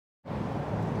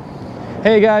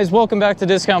Hey guys, welcome back to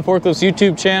Discount Forklifts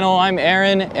YouTube channel. I'm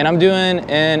Aaron and I'm doing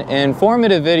an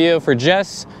informative video for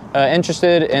Jess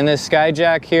interested in this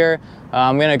SKYJACK here.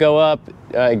 I'm gonna go up,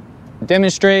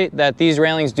 demonstrate that these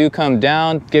railings do come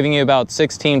down, giving you about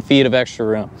 16 feet of extra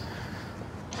room.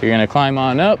 So you're gonna climb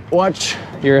on up, watch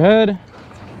your head.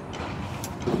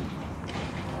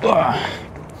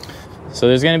 So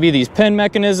there's gonna be these pin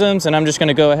mechanisms and I'm just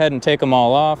gonna go ahead and take them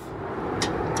all off.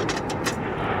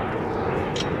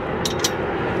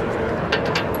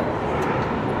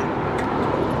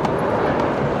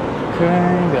 Okay,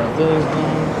 got those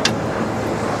done.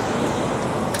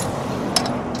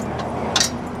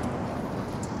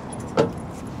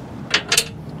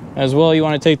 As well, you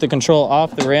want to take the control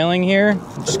off the railing here.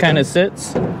 It just kind of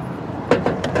sits.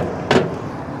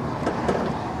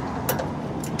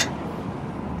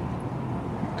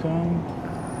 Okay,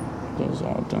 those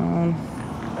all done.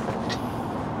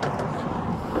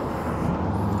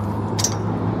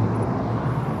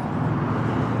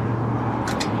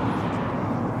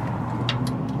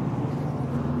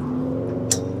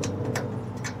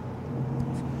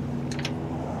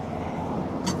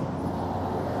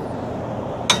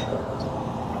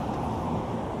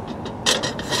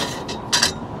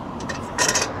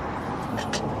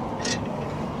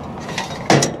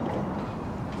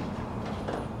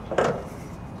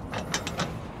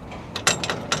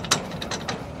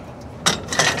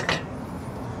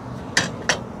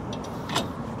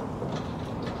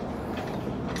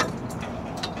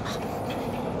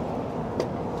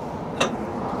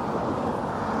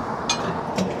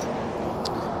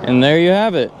 And there you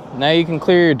have it. Now you can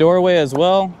clear your doorway as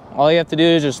well. All you have to do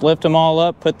is just lift them all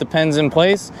up, put the pins in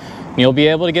place, and you'll be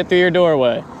able to get through your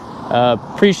doorway.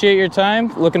 Appreciate your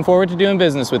time. Looking forward to doing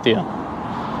business with you.